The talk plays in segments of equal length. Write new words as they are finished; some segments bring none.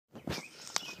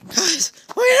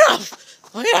it up!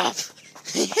 Look it up!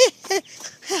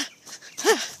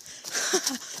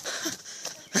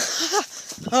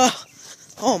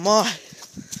 Oh my.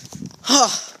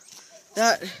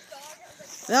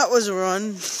 That was a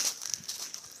run.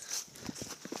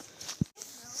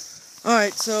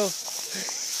 Alright, so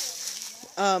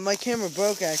my camera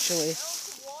broke actually.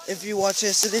 If you watch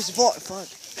yesterday's vlog,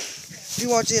 if you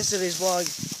watch yesterday's vlog,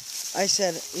 I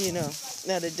said,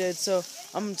 that it did. So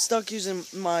I'm stuck using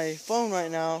my phone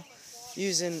right now,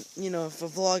 for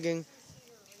vlogging,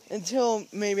 until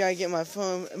maybe I get my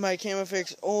camera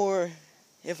fixed, or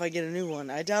if I get a new one.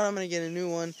 I doubt I'm gonna get a new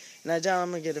one, and I doubt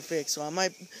I'm gonna get it fixed. So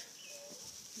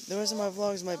the rest of my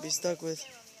vlogs might be stuck with.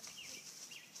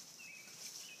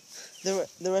 The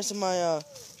rest of my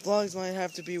vlogs might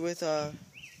have to be with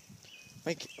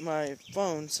my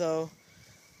phone. So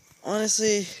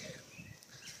honestly,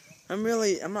 I'm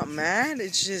not mad.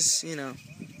 It's just I'm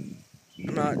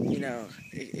not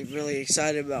really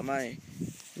excited about my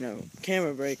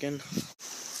camera breaking.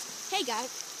 Hey guys,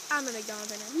 I'm at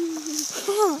McDonald's right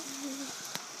now.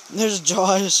 There's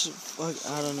Josh. Fuck,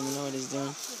 I don't even know what he's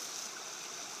doing.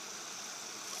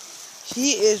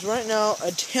 He is right now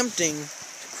attempting to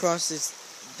cross this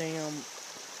damn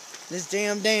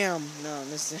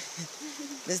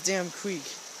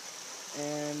creek,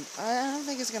 and I don't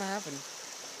think it's gonna happen.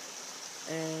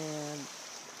 And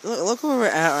look where we're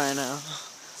at right now.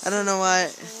 I don't know why.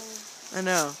 I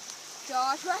know.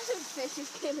 Josh, why some fish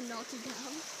just came and knocked you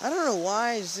down? I don't know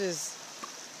why. It's just.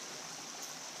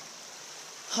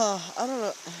 I don't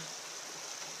know.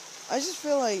 I just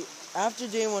feel like after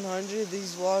day 100,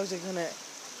 these vlogs are gonna,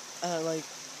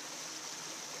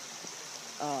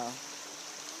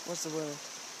 what's the word?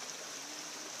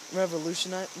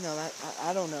 Revolutionize? No,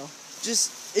 I don't know.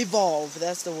 Just evolve.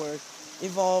 That's the word.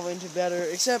 Evolve into better.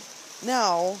 Except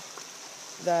now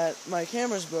that my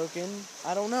camera's broken,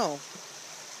 I don't know.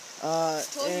 Told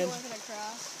you weren't gonna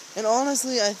cross. And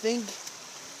honestly, I think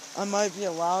I might be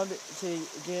allowed to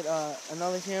get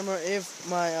another camera if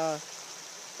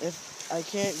I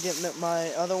can't get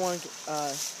my other one,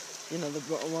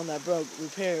 the one that broke,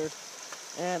 repaired.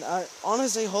 And I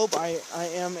honestly hope I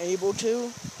am able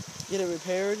to get it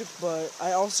repaired, but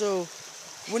I also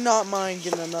would not mind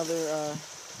getting another,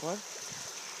 what?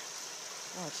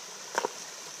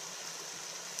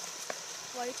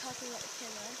 Why are you talking about the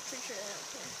camera? I'm pretty sure they don't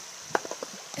care.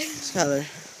 Skylar,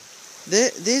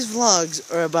 these vlogs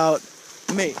are about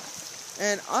me.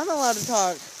 And I'm allowed to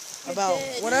talk about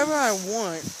whatever I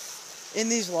want in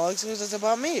these vlogs because it's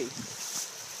about me.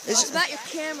 It's about your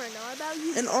camera, not about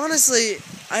you. And honestly,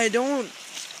 I don't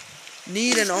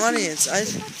need an audience. I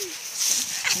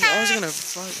was gonna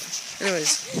fuck.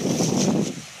 Anyways,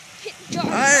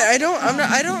 I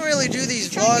don't really do these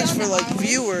vlogs for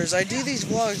viewers. I do these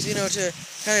vlogs, to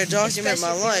kind of document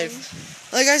my life.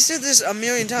 Like I said this a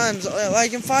million times.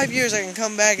 Like in 5 years, I can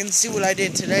come back and see what I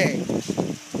did today.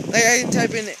 Like I can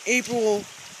type in April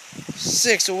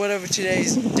 6th or whatever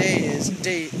today's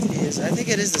date is. I think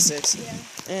it is the 6th. Yeah.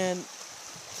 And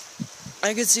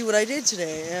I could see what I did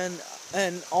today,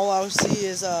 and all I would see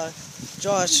is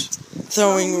Josh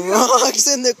throwing rocks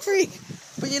in the creek.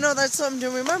 But that's something to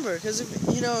remember, because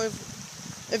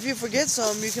if you forget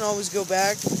something, you can always go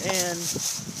back and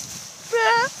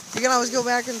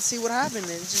see what happened.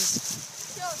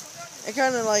 It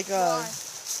kind of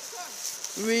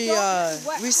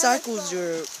recycles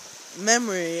your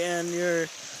memory and your,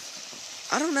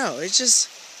 I don't know. It's just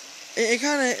it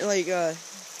kind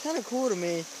of cool to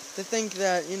me to think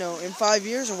that in 5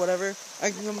 years or whatever I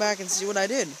can come back and see what I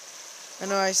did. I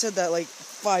know I said that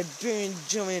 5 billion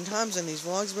jillion times in these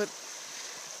vlogs, but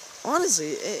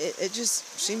honestly, it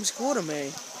just seems cool to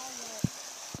me.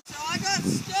 So I got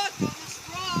stuck on this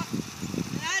rock,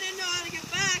 and I didn't know how to get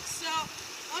back, so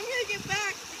I'm gonna get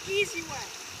back the easy way.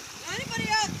 Now, anybody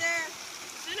out there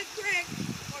who's in a creek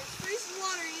or it's freezing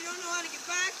water and you don't know how to get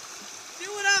back, do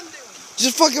what I'm doing.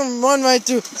 Just fucking run right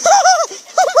through.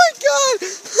 Oh my god!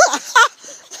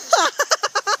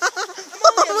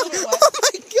 Oh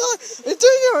my god! It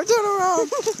took you to turn around.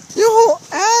 Your whole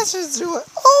ass is through it.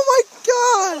 Oh my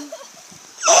god!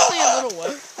 Only a little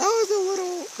wet.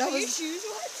 Are your shoes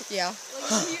wet? Yeah.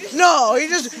 No, he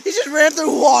just ran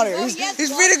through water. His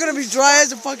feet are gonna be dry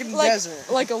as a fucking desert.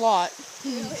 Like a lot.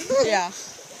 Yeah.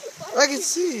 I can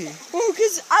see. Well,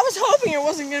 because I was hoping it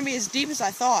wasn't going to be as deep as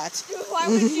I thought. Why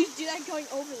would you do that going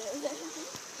over there?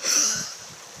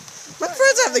 My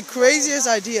friends have the craziest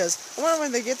ideas. I wonder where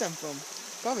they get them from.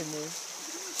 Probably me.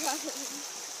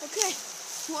 Okay.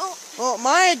 Well,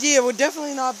 my idea would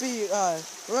definitely not be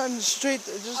running straight,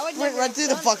 just went right through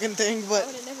the fucking thing, but I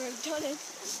would have never done it.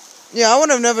 Yeah, I would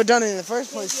have never done it in the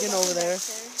first place, getting over there.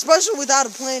 Especially without a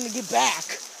plan to get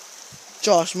back.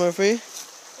 Josh Murphy.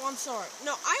 Well, I'm sorry.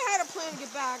 No, I had a plan to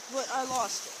get back, but I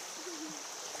lost it.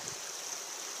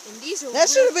 And these are That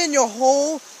should have been your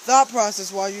whole thought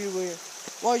process while you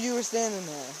were standing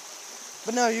there.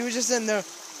 But no, you were just sitting there.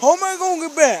 How am I gonna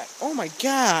get back? Oh my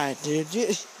god, dude.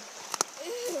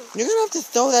 You're gonna have to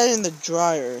throw that in the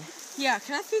dryer. Yeah,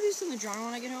 can I throw these in the dryer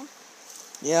when I get home?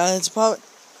 Yeah, it's probably.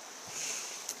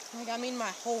 Like, I mean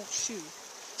my whole shoe.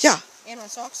 Yeah. And my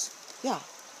socks? Yeah.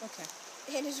 Okay.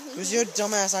 And his It was your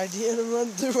dumbass idea to run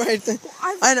through right there.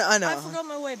 Well, I know. I forgot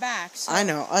my way back. So. I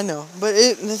know. But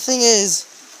the thing is,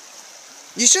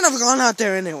 you shouldn't have gone out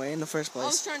there anyway in the first place. I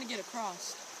was trying to get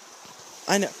across.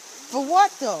 I know. For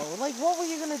what though? Like, what were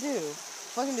you gonna do?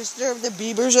 Fucking disturb the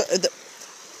beavers?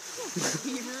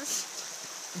 Beavers?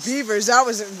 Beavers, that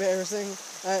was embarrassing.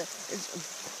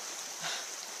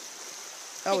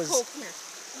 That was. Cole, come here.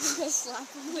 I'm gonna slap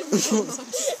him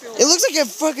with It looks like a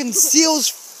fucking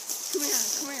seal's Come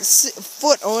here.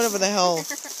 foot or whatever the hell.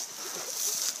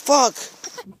 Fuck.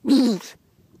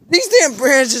 These damn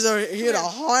branches are here to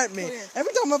haunt me.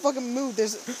 Every time I fucking move,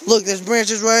 there's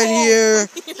branches right here,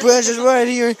 branches right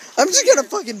here. I'm just gonna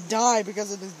fucking die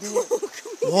because of this damn.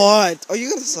 What? Are you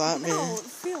gonna slap me? No,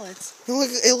 feel it.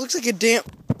 It looks like a damn.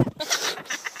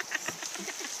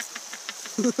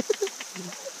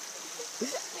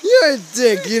 You're a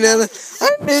dick, you know. I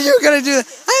knew you were gonna do that.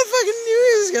 I fucking knew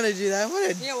he was gonna do that. What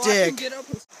a dick. Get up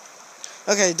and...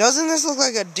 Okay, doesn't this look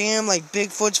like a damn like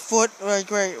Bigfoot's foot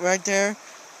right there?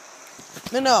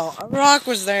 No, a rock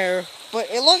was there, but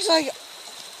it looks like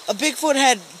a Bigfoot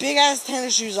had big ass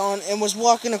tennis shoes on and was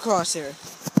walking across here.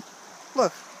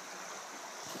 Look.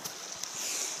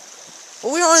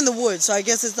 Well, we are in the woods, so I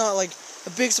guess it's not like a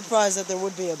big surprise that there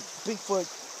would be a Bigfoot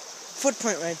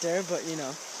footprint right there, but you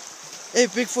know,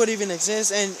 if Bigfoot even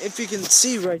exists, and if you can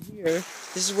see right here,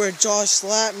 this is where Josh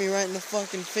slapped me right in the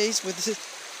fucking face with his.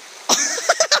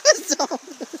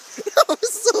 That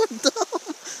was so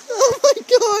dumb. Oh my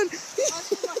god.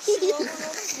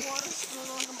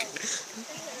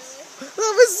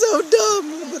 That was so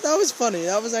dumb, but that was funny.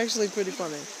 That was actually pretty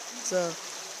funny. So,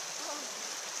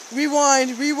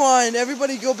 rewind.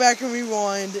 Everybody go back and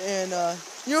rewind. And,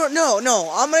 you know what? No.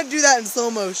 I'm going to do that in slow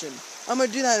motion. I'm going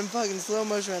to do that in fucking slow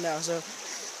motion right now. So,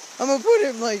 I'm going to put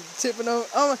him, like, tipping over.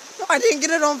 Oh, no, I didn't get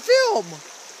it on film.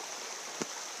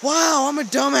 Wow, I'm a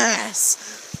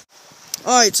dumbass.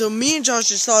 Alright, so me and Josh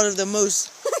just thought of the most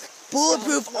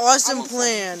bulletproof, awesome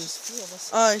plan.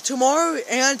 Tomorrow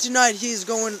and tonight he's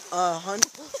going, hunt.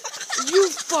 You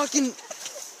fucking,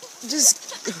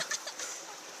 just,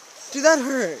 dude, that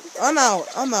hurt. I'm out.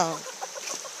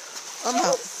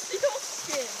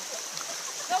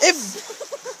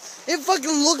 It fucking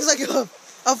looks like a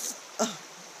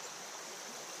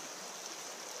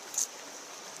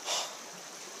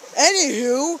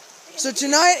Anywho, so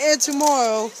tonight and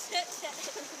tomorrow.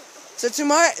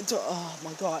 Oh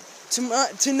my god.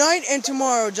 Tonight and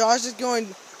tomorrow, Josh is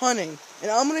going hunting. And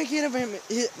I'm going to give him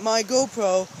my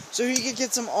GoPro so he can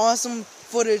get some awesome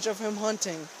footage of him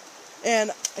hunting.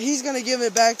 And he's going to give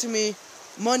it back to me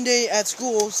Monday at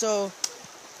school. So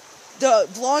the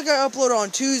vlog I upload on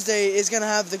Tuesday is going to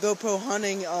have the GoPro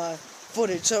hunting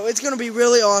footage. So it's going to be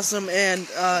really awesome. And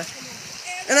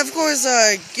of course,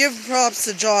 give props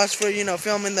to Josh for, you know,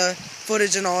 filming the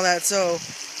footage and all that. So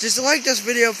just like this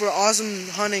video for awesome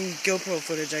hunting GoPro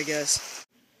footage, I guess.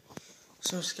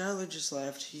 So Skylar just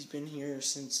left. He's been here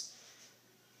since,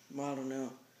 well, I don't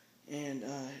know. And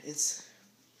it's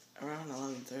around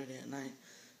 11:30 at night.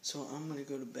 So I'm going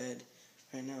to go to bed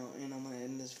right now and I'm going to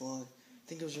end this vlog. I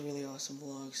think it was a really awesome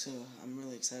vlog, so I'm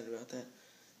really excited about that.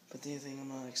 But the other thing I'm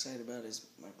not excited about is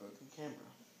my broken camera.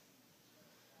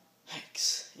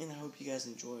 Hex. And I hope you guys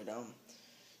enjoyed,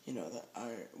 you know,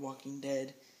 our Walking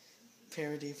Dead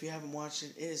parody. If you haven't watched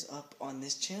it, it is up on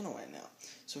this channel right now.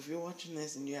 So if you're watching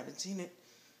this and you haven't seen it,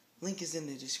 link is in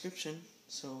the description.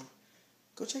 So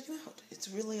go check it out. It's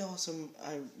really awesome.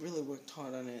 I really worked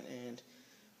hard on it, and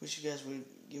wish you guys would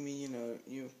give me, you know,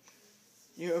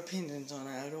 your opinions on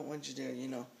it. I don't want you to, you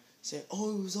know, say,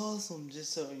 oh, it was awesome,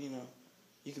 just so, you know,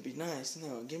 you could be nice.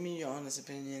 No, give me your honest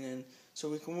opinion, and so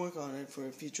we can work on it for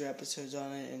future episodes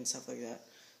on it and stuff like that.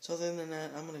 So other than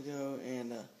that, I'm going to go,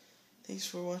 and thanks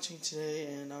for watching today,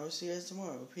 and I will see you guys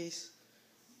tomorrow. Peace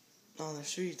on the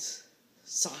streets.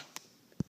 Son.